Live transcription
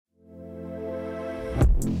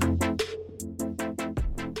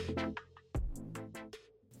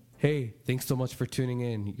Hey, thanks so much for tuning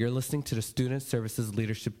in. You're listening to the Student Services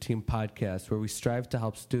Leadership Team podcast, where we strive to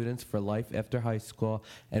help students for life after high school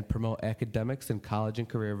and promote academics and college and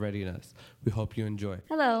career readiness. We hope you enjoy.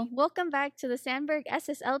 Hello, welcome back to the Sandberg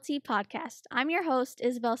SSLT podcast. I'm your host,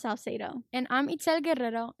 Isabel Salcedo. And I'm Itzel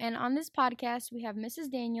Guerrero, and on this podcast, we have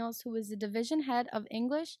Mrs. Daniels, who is the division head of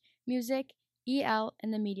English, Music, EL,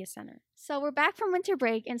 and the Media Center. So we're back from winter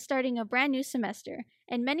break and starting a brand new semester,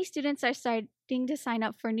 and many students are starting to sign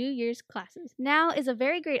up for New Year's classes. Now is a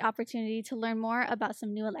very great opportunity to learn more about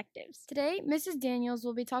some new electives. Today, Mrs. Daniels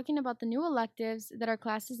will be talking about the new electives that are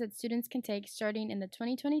classes that students can take starting in the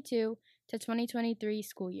 2022 to 2023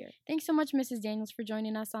 school year. Thanks so much, Mrs. Daniels, for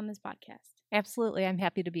joining us on this podcast. Absolutely. I'm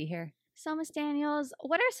happy to be here. So, Ms. Daniels,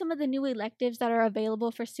 what are some of the new electives that are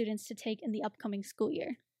available for students to take in the upcoming school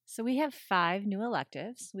year? So we have 5 new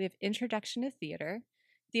electives. We have Introduction to Theater,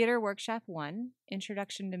 Theater Workshop 1,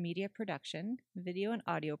 Introduction to Media Production, Video and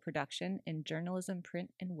Audio Production, and Journalism, Print,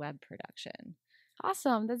 and Web Production.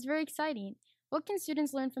 Awesome. That's very exciting. What can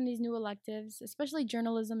students learn from these new electives, especially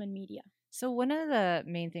journalism and media? So one of the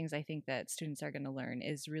main things I think that students are going to learn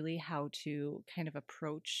is really how to kind of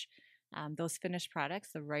approach those finished products,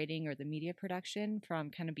 the writing or the media production, from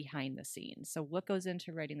kind of behind the scenes. So what goes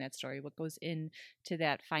into writing that story, what goes into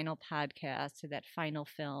that final podcast, to that final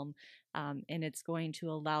film, and it's going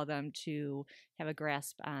to allow them to have a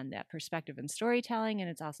grasp on that perspective and storytelling, and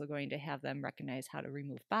it's also going to have them recognize how to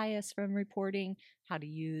remove bias from reporting, how to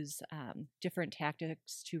use different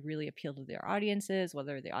tactics to really appeal to their audiences,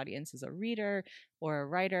 whether the audience is a reader or a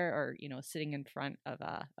writer or, sitting in front of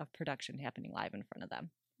a production happening live in front of them.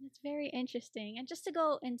 That's very interesting. And just to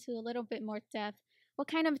go into a little bit more depth, what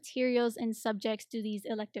kind of materials and subjects do these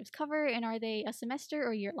electives cover, and are they a semester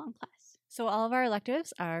or year-long class? So all of our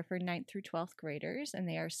electives are for 9th through 12th graders, and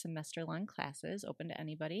they are semester-long classes open to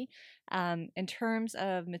anybody. In terms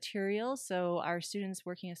of materials, so our students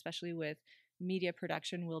working especially with media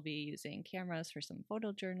production will be using cameras for some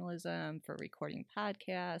photojournalism, for recording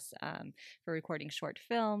podcasts, for recording short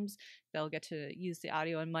films. They'll get to use the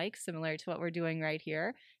audio and mic similar to what we're doing right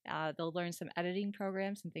here. They'll learn some editing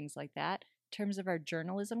programs and things like that. In terms of our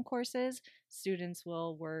journalism courses, students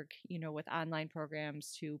will work, with online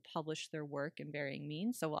programs to publish their work in varying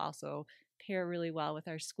means. So we'll also pair really well with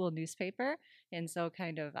our school newspaper. And so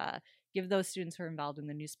kind of give those students who are involved in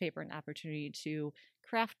the newspaper an opportunity to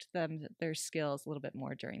craft their skills a little bit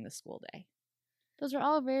more during the school day. Those are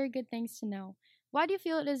all very good things to know. Why do you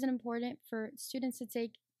feel it is important for students to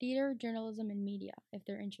take theater, journalism, and media if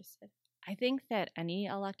they're interested? I think that any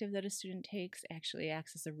elective that a student takes actually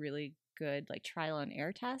acts as a really good trial and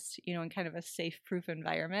error test, in kind of a safe proof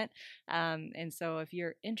environment. And so if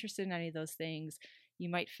you're interested in any of those things, you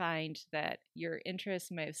might find that your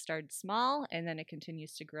interest might have started small and then it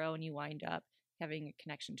continues to grow and you wind up having a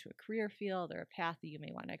connection to a career field or a path that you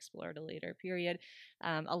may want to explore at a later period.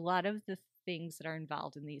 A lot of the things that are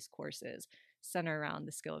involved in these courses center around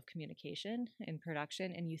the skill of communication and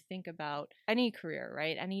production. And you think about any career,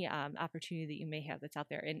 right? Any opportunity that you may have that's out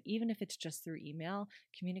there. And even if it's just through email,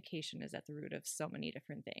 communication is at the root of so many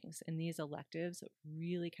different things. And these electives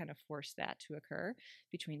really kind of force that to occur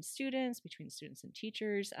between students and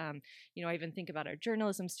teachers. I even think about our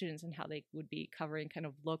journalism students and how they would be covering kind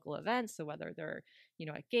of local events. So whether they're,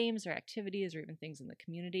 at games or activities or even things in the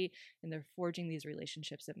community, and they're forging these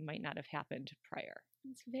relationships that might not have happened prior.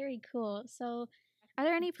 It's very cool. So are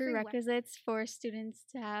there any prerequisites for students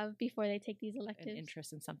to have before they take these electives? An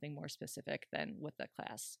interest in something more specific than what the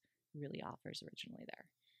class really offers originally there.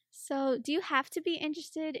 So do you have to be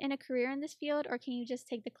interested in a career in this field, or can you just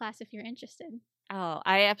take the class if you're interested? Oh,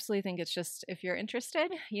 I absolutely think it's just if you're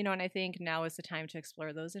interested, and I think now is the time to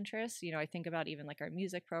explore those interests. I think about even our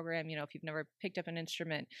music program, if you've never picked up an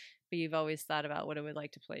instrument, but you've always thought about what it would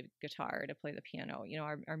like to play guitar or to play the piano.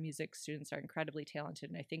 Our music students are incredibly talented.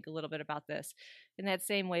 And I think a little bit about this in that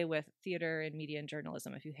same way with theater and media and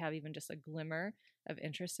journalism. If you have even just a glimmer of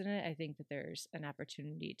interest in it, I think that there's an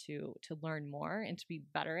opportunity to learn more and to be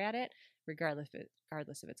better at it, regardless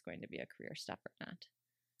if it's going to be a career step or not.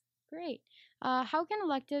 Great. How can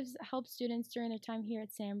electives help students during their time here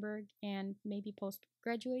at Sandberg and maybe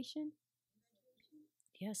post-graduation?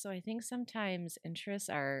 Yeah, so I think sometimes interests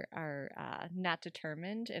are not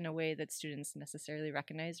determined in a way that students necessarily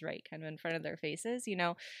recognize right kind of in front of their faces,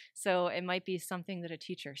 So it might be something that a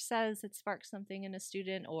teacher says that sparks something in a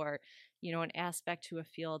student, or, an aspect to a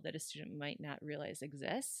field that a student might not realize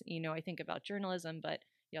exists. I think about journalism, but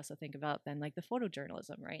you also think about then the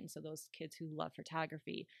photojournalism, right? And so those kids who love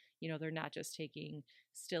photography, they're not just taking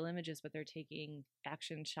still images, but they're taking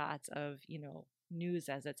action shots of, news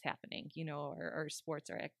as it's happening, or sports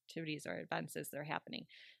or activities or events as they're happening.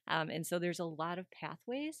 And so there's a lot of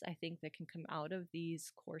pathways, I think, that can come out of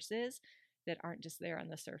these courses that aren't just there on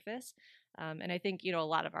the surface. And I think, a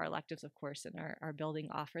lot of our electives, of course, in our building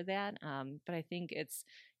offer that. But I think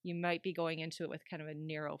you might be going into it with kind of a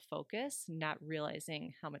narrow focus, not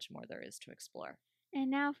realizing how much more there is to explore. And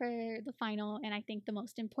now for the final, and I think the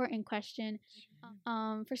most important question,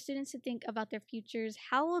 for students to think about their futures,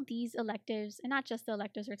 how will these electives, and not just the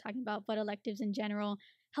electives we're talking about, but electives in general,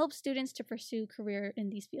 help students to pursue career in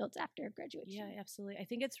these fields after graduation? Yeah, absolutely. I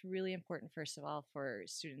think it's really important, first of all, for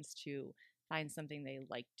students to find something they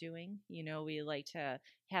like doing. We like to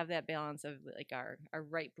have that balance of like our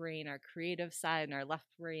right brain, our creative side, and our left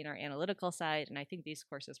brain, our analytical side. And I think these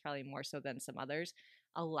courses, probably more so than some others,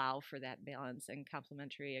 allow for that balance and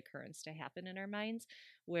complementary occurrence to happen in our minds,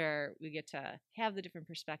 where we get to have the different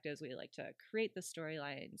perspectives. We like to create the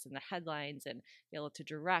storylines and the headlines and be able to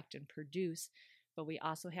direct and produce. But we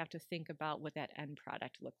also have to think about what that end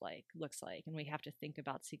product looks like, and we have to think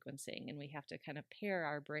about sequencing, and we have to kind of pair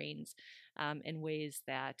our brains in ways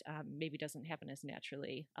that maybe doesn't happen as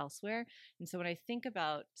naturally elsewhere. And so when I think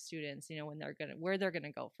about students, where they're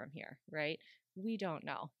gonna go from here, right? We don't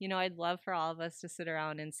know. I'd love for all of us to sit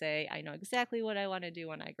around and say, I know exactly what I want to do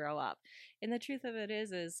when I grow up. And the truth of it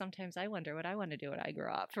is sometimes I wonder what I want to do when I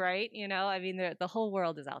grow up, right? I mean, the whole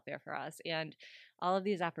world is out there for us, and all of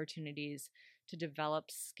these opportunities to develop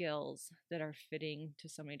skills that are fitting to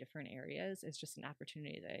so many different areas is just an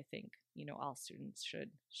opportunity that I think, all students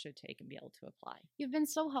should take and be able to apply. You've been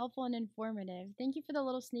so helpful and informative. Thank you for the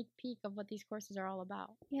little sneak peek of what these courses are all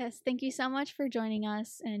about. Yes, thank you so much for joining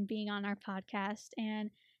us and being on our podcast.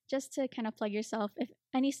 And just to kind of plug yourself, if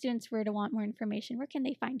any students were to want more information, where can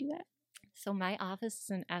they find you at? So my office is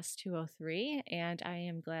in S203, and I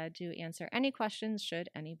am glad to answer any questions should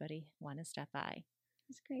anybody want to step by.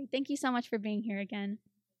 That's great. Thank you so much for being here again.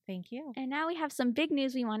 Thank you. And now we have some big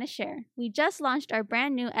news we want to share. We just launched our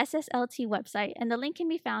brand new SSLT website, and the link can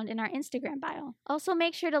be found in our Instagram bio. Also,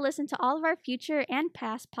 make sure to listen to all of our future and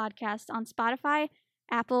past podcasts on Spotify,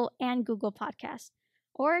 Apple, and Google Podcasts.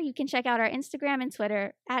 Or you can check out our Instagram and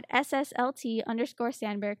Twitter at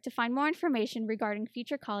SSLT_Sandberg to find more information regarding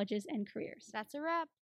future colleges and careers. That's a wrap.